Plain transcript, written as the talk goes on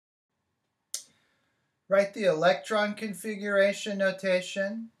Write the electron configuration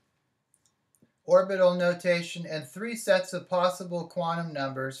notation, orbital notation, and 3 sets of possible quantum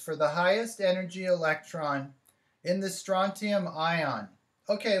numbers for the highest energy electron in the strontium ion.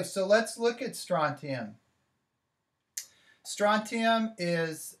 Okay, so let's look at strontium. Strontium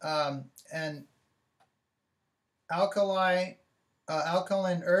is an alkaline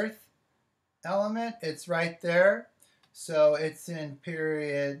earth element. It's right there. So it's in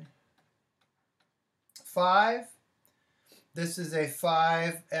period 5. This is a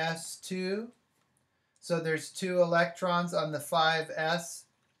 5s2. So there's 2 electrons on the 5s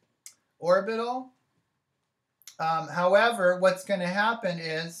orbital. However, what's going to happen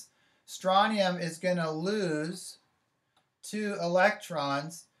is strontium is going to lose 2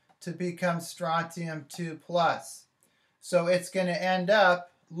 electrons to become strontium 2+. So it's going to end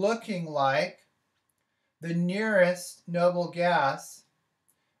up looking like the nearest noble gas,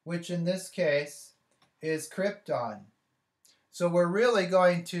 which in this case is krypton. So we're really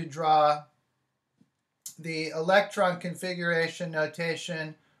going to draw the electron configuration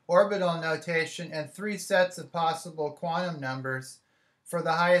notation, orbital notation, and 3 sets of possible quantum numbers for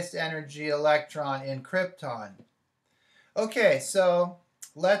the highest energy electron in krypton. Okay, so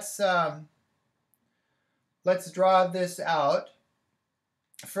let's draw this out.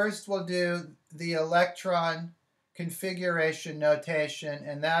 First, we'll do the electron configuration notation,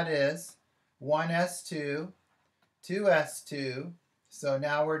 and that is 1s2, 2s2. So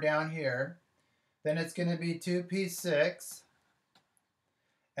now we're down here. Then it's going to be 2p6,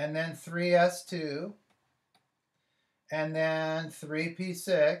 and then 3s2, and then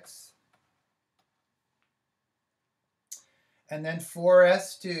 3p6, and then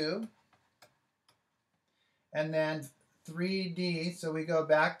 4s2, and then 3d, so we go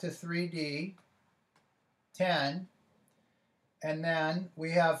back to 3d, 10, and then we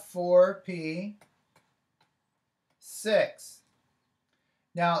have 4p6.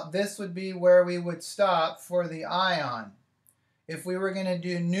 Now this would be where we would stop for the ion. If we were going to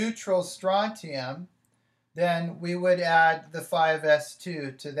do neutral strontium, then we would add the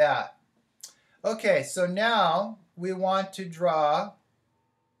 5s2 to that. Okay, so now we want to draw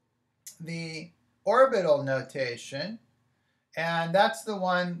the orbital notation, and that's the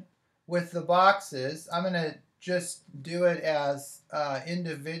one with the boxes. I'm going to just do it as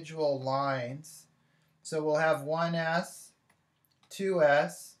individual lines. So we'll have 1s,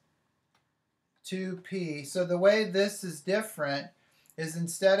 2s, 2p. So the way this is different is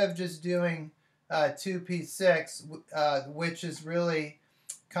instead of just doing 2p6, which is really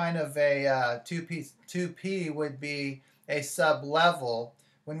kind of a 2p would be a sub-level.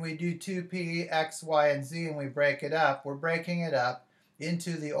 When we do 2p, x, y, and z, and we break it up, we're breaking it up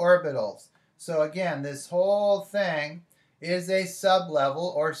into the orbitals. So again, this whole thing is a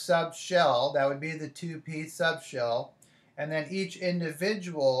sub-level or sub-shell. That would be the 2p sub-shell. And then each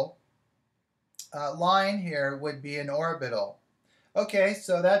individual line here would be an orbital. Okay,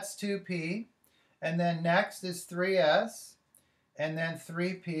 so that's 2p. And then next is 3s. And then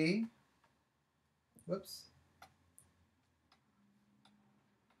 3p. Whoops.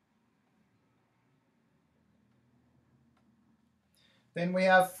 Then we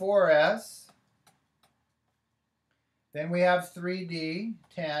have 4s. Then we have 3d,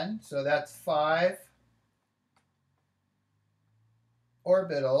 10. So that's 5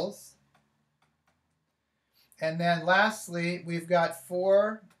 orbitals. And then lastly, we've got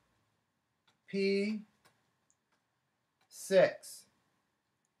 4p6.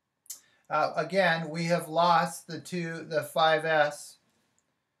 Again, we have lost the 5s.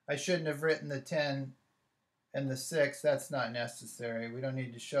 I shouldn't have written the 10 and the 6. That's not necessary. We don't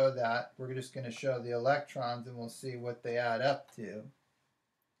need to show that. We're just going to show the electrons, and we'll see what they add up to.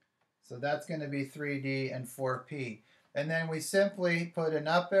 So that's going to be 3d and 4p. And then we simply put an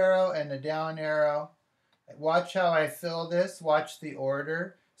up arrow and a down arrow. Watch how I fill this. Watch the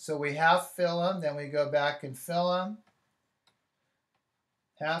order. So we half fill them, then we go back and fill them.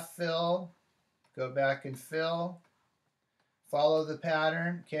 Half fill, go back and fill. Follow the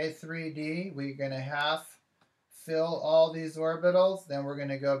pattern. Okay, 3d, we're going to half fill all these orbitals. Then we're going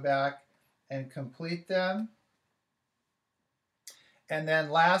to go back and complete them. And then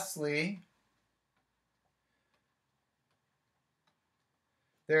lastly,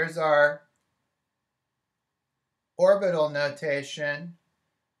 there's our orbital notation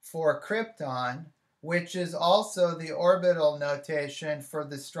for krypton, which is also the orbital notation for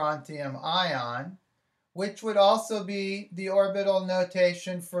the strontium ion, which would also be the orbital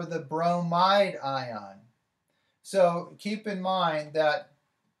notation for the bromide ion. So keep in mind that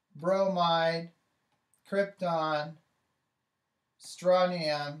bromide, krypton,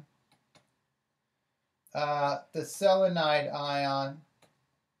 strontium, the selenide ion,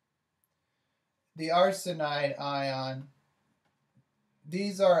 the arsenide ion.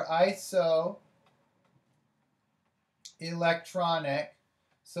 These are iso-electronic,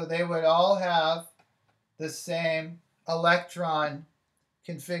 so they would all have the same electron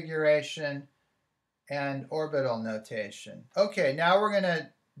configuration and orbital notation. Okay, now we're going to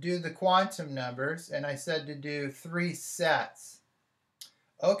do the quantum numbers, and I said to do 3 sets.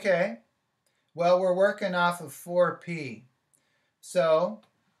 Okay, well, we're working off of 4p. So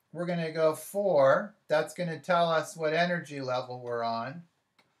we're going to go 4. That's going to tell us what energy level we're on.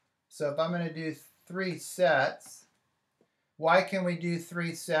 So if I'm going to do 3 sets, why can we do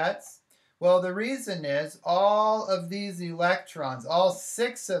 3 sets? Well, the reason is all of these electrons, all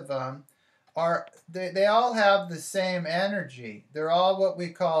 6 of them, they all have the same energy. They're all what we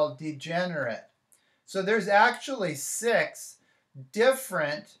call degenerate. So there's actually 6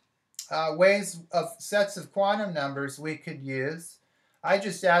 different ways of sets of quantum numbers we could use. I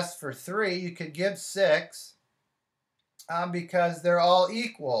just asked for 3. You could give 6 because they're all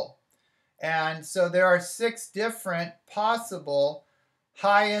equal. And so there are 6 different possible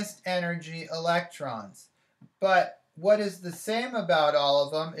highest energy electrons. But what is the same about all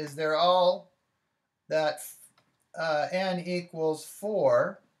of them is they're all that n equals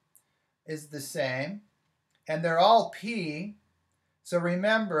 4 is the same. And they're all p. So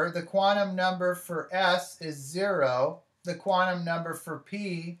remember, the quantum number for S is 0. The quantum number for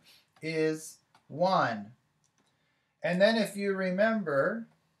p is 1. And then if you remember,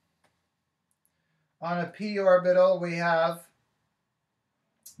 on a p orbital we have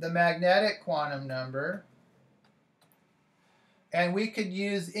the magnetic quantum number. And we could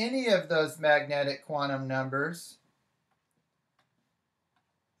use any of those magnetic quantum numbers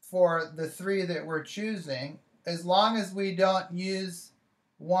for the 3 that we're choosing, as long as we don't use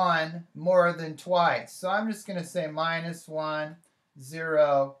 1 more than twice. So I'm just going to say -1,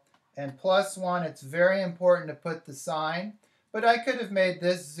 0, and +1. It's very important to put the sign, but I could have made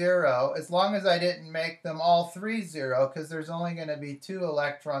this 0 as long as I didn't make them all 3 0, because there's only going to be 2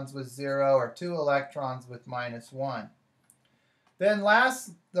 electrons with 0 or 2 electrons with -1. Then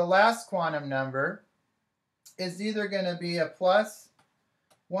the last quantum number is either going to be a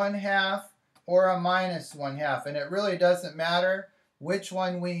 +1/2 or a -1/2. And it really doesn't matter which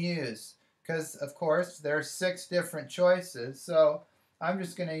one we use, because of course there's 6 different choices. So I'm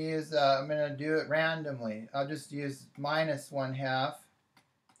just going to use, I'm going to do it randomly. I'll just use -1/2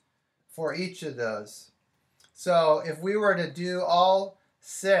 for each of those. So if we were to do all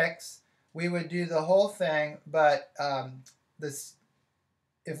 6, we would do the whole thing, but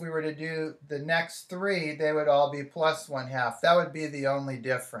if we were to do the next 3, they would all be +1/2. That would be the only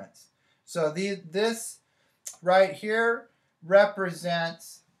difference. So this right here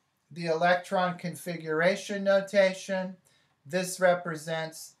represents the electron configuration notation. This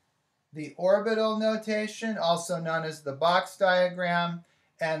represents the orbital notation, also known as the box diagram.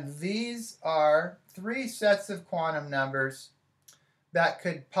 And these are 3 sets of quantum numbers that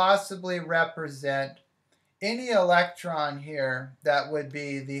could possibly represent any electron here that would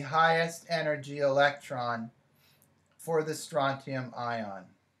be the highest energy electron for the strontium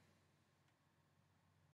ion.